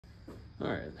All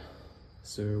right,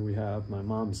 so we have my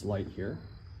mom's light here,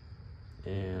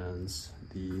 and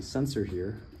the sensor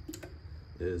here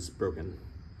is broken.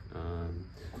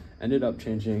 Ended up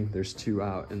changing, there's two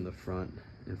out in front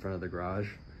of the garage,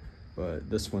 but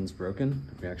this one's broken.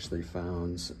 We actually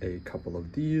found a couple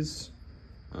of these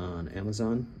on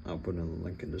Amazon. I'll put in a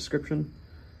link in the description.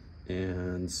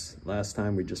 And last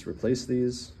time we just replaced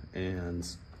these and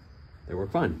they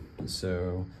work fine.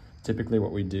 So typically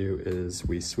what we do is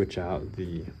we switch out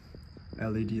the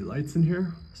LED lights in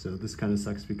here. So this kind of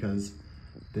sucks because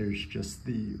there's just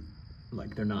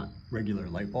they're not regular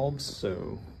light bulbs.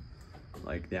 So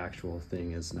like the actual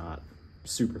thing is not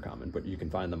super common, but you can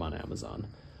find them on Amazon.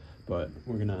 But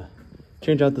we're gonna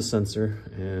change out the sensor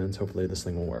and hopefully this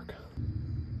thing will work.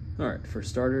 All right, for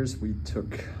starters, we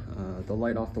took the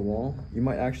light off the wall. You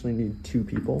might actually need two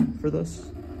people for this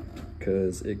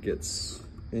because it gets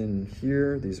in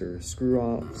here. These are screw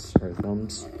offs or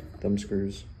thumb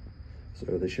screws.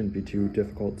 So they shouldn't be too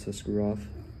difficult to screw off.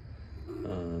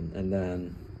 And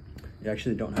then you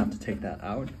actually don't have to take that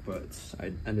out, but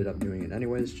I ended up doing it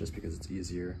anyways, just because it's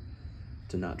easier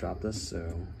to not drop this.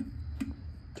 So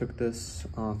took this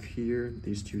off here.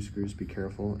 These two screws, be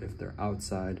careful if they're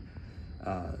outside.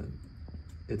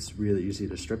 It's really easy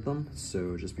to strip them,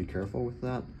 so just be careful with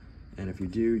that. And if you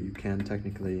do, you can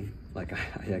technically, like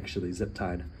I actually zip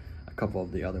tied a couple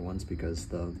of the other ones because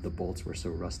the bolts were so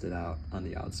rusted out on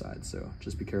the outside, so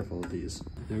just be careful of these.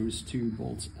 Those two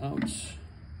bolts out,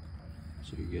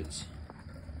 so you get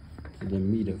the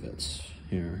meat of it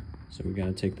here. So we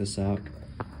gotta take this out,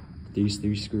 these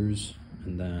three screws,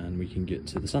 and then we can get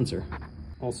to the sensor.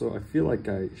 Also, I feel like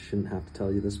I shouldn't have to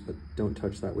tell you this, but don't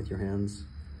touch that with your hands.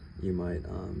 You might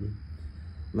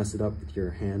mess it up with your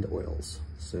hand oils.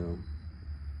 So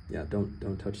yeah,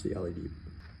 don't touch the LED.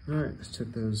 All right, let's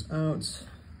took those out.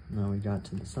 Now we got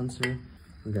to the sensor.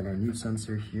 We got our new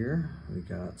sensor here. We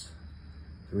got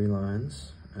 3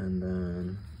 lines, and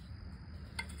then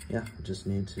yeah, we just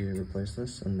need to replace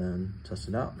this and then test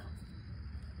it out.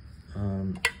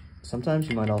 Sometimes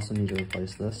you might also need to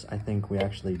replace this. I think we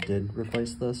actually did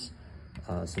replace this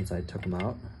since I took them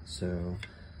out. So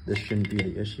this shouldn't be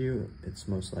the issue. It's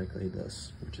most likely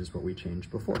this, which is what we changed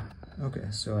before. Okay,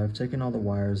 so I've taken all the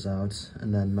wires out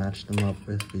and then matched them up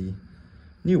with the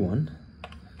new one.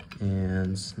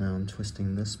 And now I'm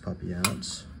twisting this puppy out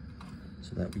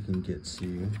so that we can get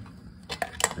to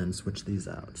and switch these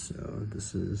out. So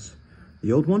this is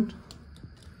the old one,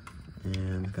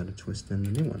 and I've got to twist in the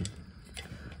new one.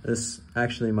 This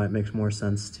actually might make more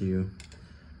sense to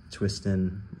twist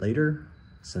in later,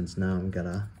 since now I'm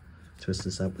gonna twist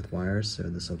this up with wires, so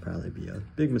this will probably be a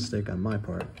big mistake on my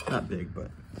part. Not big,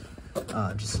 but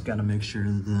just gotta make sure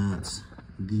that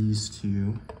these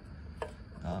two,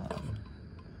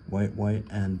 white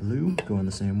and blue, go in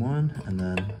the same one, and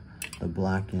then the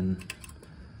black and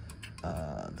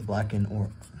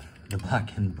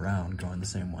brown go in the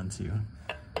same one too.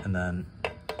 And then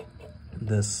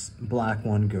this black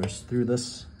one goes through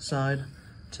this side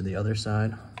to the other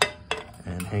side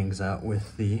and hangs out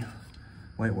with the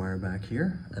white wire back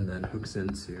here, and then hooks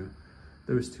into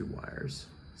those two wires.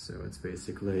 So it's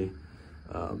basically,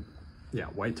 yeah,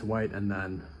 white to white and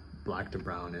then black to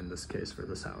brown in this case for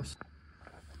this house.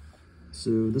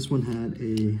 So this one had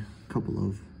a couple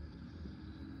of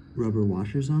rubber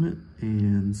washers on it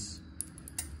and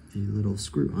a little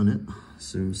screw on it.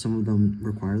 So some of them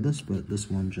require this, but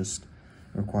this one just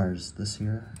requires this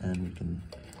here, and we can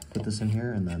put this in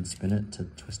here and then spin it to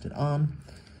twist it on,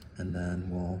 and then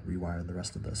we'll rewire the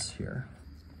rest of this here.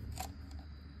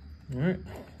 All right,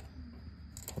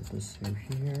 put this through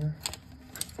here,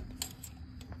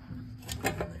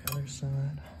 on the other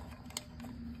side,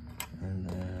 and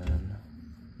then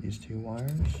these two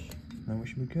wires, then we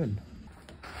should be good.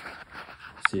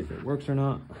 See if it works or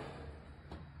not.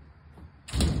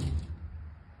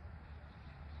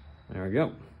 There we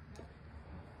go.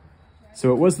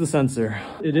 So it was the sensor.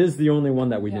 It is the only one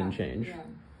that we didn't change,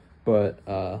 but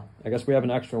I guess we have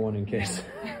an extra one in case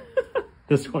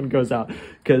this one goes out,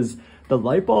 because the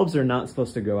light bulbs are not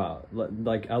supposed to go out.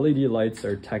 Like LED lights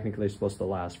are technically supposed to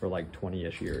last for like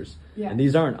 20-ish years. And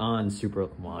these aren't on super,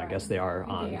 well, I guess they are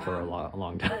on for a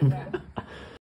long time.